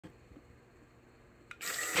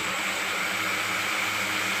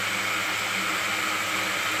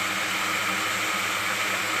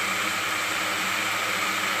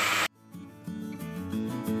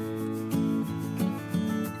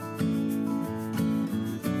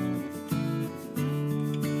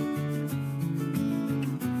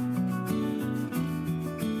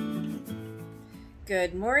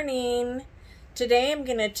Good morning. Today I'm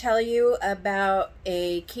going to tell you about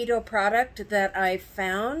a keto product that I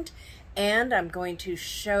found, and I'm going to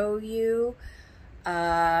show you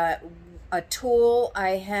a tool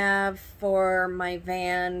I have for my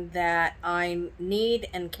van that I need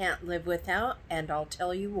and can't live without, and I'll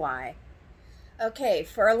tell you why. Okay,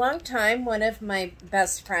 for a long time, one of my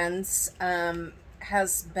best friends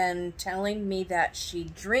has been telling me that she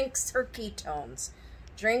drinks her ketones.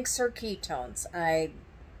 I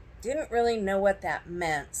didn't really know what that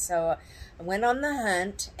meant, so I went on the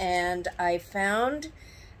hunt and I found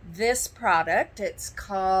this product. It's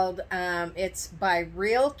called, it's by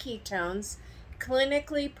Real Ketones,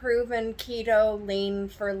 clinically proven keto lean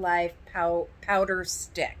for life powder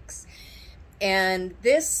sticks. And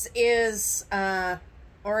this is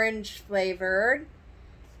orange flavored,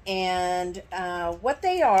 and what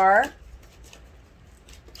they are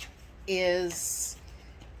is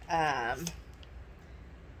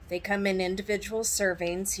they come in individual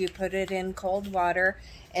servings. You put it in cold water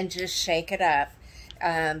and just shake it up.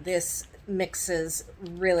 This mixes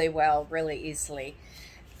really well, really easily,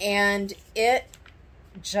 and it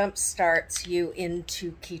jump starts you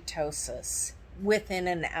into ketosis within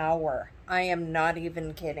an hour. I am not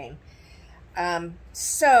even kidding.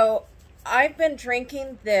 So I've been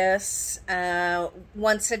drinking this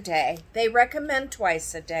once a day. They recommend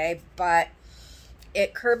twice a day, but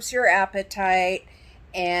it curbs your appetite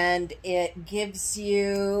and it gives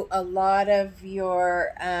you a lot of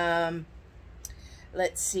your,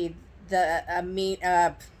 let's see,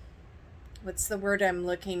 the what's the word I'm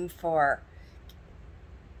looking for?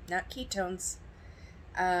 Not ketones.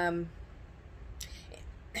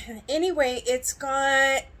 Anyway, it's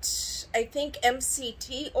got, I think,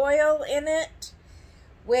 MCT oil in it,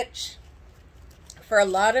 which for a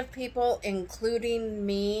lot of people, including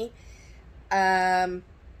me,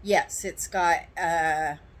 yes, it's got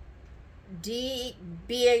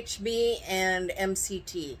BHB and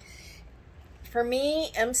MCT. For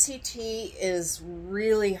me, MCT is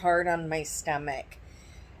really hard on my stomach,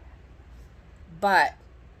 but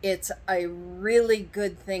it's a really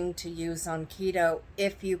good thing to use on keto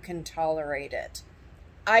if you can tolerate it.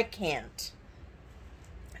 I can't.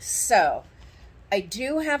 So, I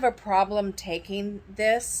do have a problem taking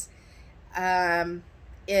this.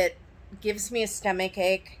 It gives me a stomach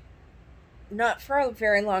ache, not for a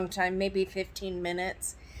very long time, maybe 15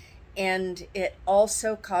 minutes. And it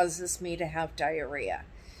also causes me to have diarrhea.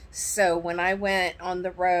 So when I went on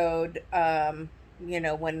the road, you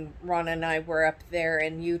know, when Ron and I were up there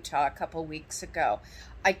in Utah a couple weeks ago,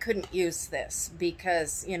 I couldn't use this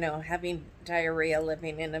because, you know, having diarrhea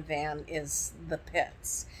living in a van is the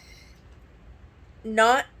pits.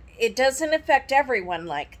 It doesn't affect everyone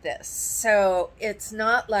like this. So it's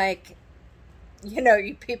not like, you know,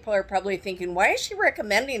 you people are probably thinking, why is she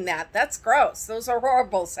recommending that? That's gross. Those are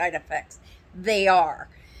horrible side effects. They are.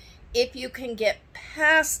 If you can get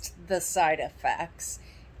past the side effects,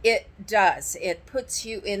 it does. It puts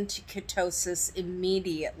you into ketosis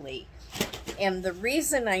immediately. And the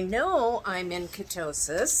reason I know I'm in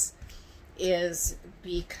ketosis is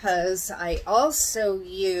because I also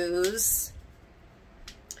use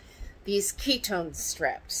these ketone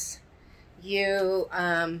strips. You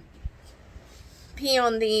pee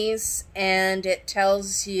on these and it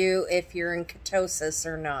tells you if you're in ketosis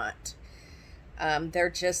or not. They're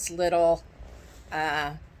just little,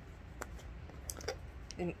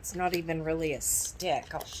 it's not even really a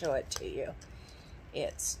stick. I'll show it to you.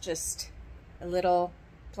 It's just a little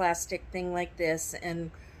plastic thing like this,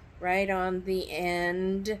 and right on the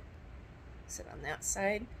end, is it on that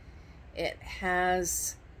side? It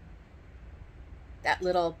has that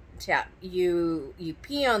little tap. You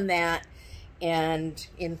pee on that, and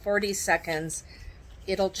in 40 seconds,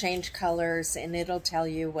 it'll change colors and it'll tell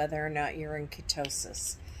you whether or not you're in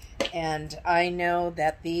ketosis. And I know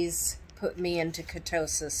that these put me into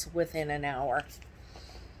ketosis within an hour.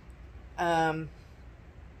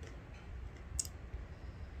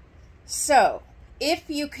 So, if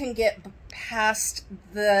you can get past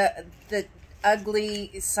the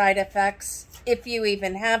ugly side effects, if you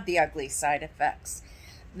even have the ugly side effects,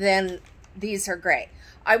 then these are great.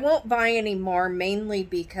 I won't buy any more, mainly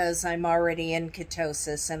because I'm already in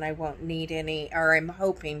ketosis and I won't need any, or I'm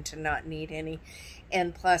hoping to not need any.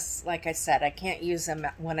 And plus, like I said, I can't use them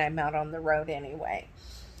when I'm out on the road anyway.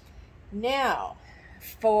 Now,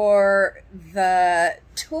 for the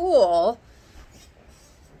tool,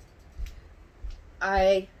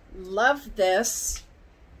 I love this.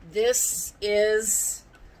 This is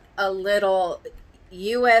a little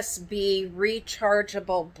USB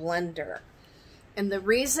rechargeable blender. And the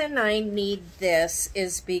reason I need this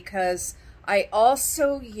is because I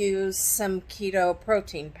also use some keto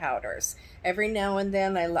protein powders. Every now and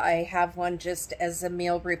then I have one just as a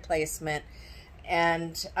meal replacement.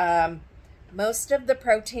 And most of the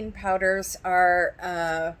protein powders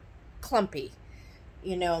are clumpy.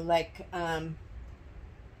 You know, like a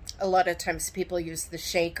lot of times people use the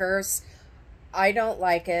shakers. I don't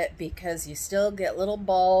like it because you still get little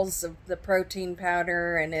balls of the protein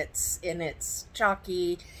powder and it's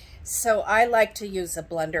chalky. So I like to use a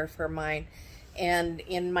blender for mine. And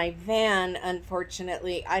in my van,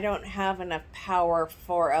 unfortunately, I don't have enough power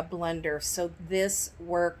for a blender. So this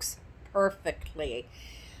works perfectly.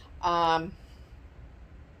 And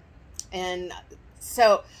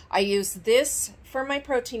so I use this for my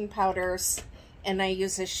protein powders, and I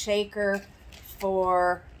use a shaker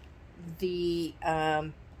for the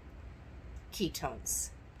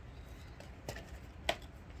ketones.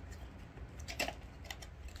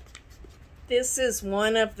 This is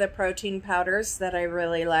one of the protein powders that I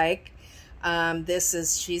really like. This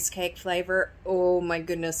is cheesecake flavor. Oh my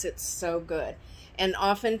goodness, it's so good. And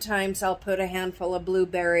oftentimes I'll put a handful of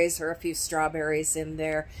blueberries or a few strawberries in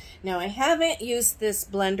there. Now I haven't used this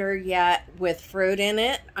blender yet with fruit in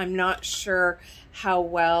it. I'm not sure how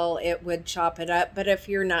well it would chop it up, but if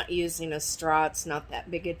you're not using a straw, it's not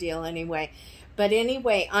that big a deal anyway. But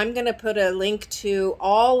anyway, I'm going to put a link to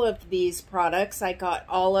all of these products. I got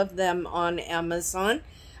all of them on Amazon.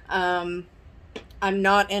 I'm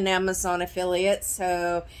not an Amazon affiliate,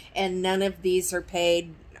 so, and none of these are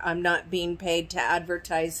paid. I'm not being paid to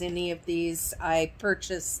advertise any of these. I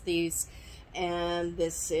purchased these, and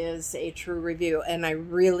this is a true review, and I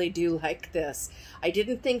really do like this. I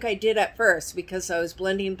didn't think I did at first because I was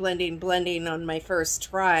blending on my first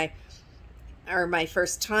try, or my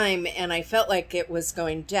first time, and I felt like it was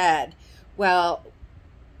going dead. Well,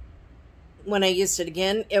 when I used it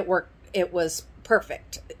again, it worked. It was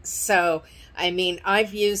perfect. So, I mean,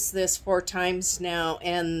 I've used this 4 times now,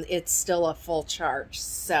 and it's still a full charge.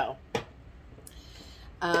 So,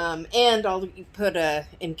 and I'll put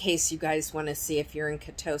in case you guys want to see if you're in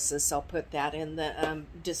ketosis, I'll put that in the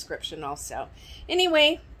description also.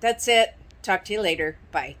 Anyway, that's it. Talk to you later.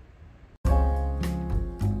 Bye.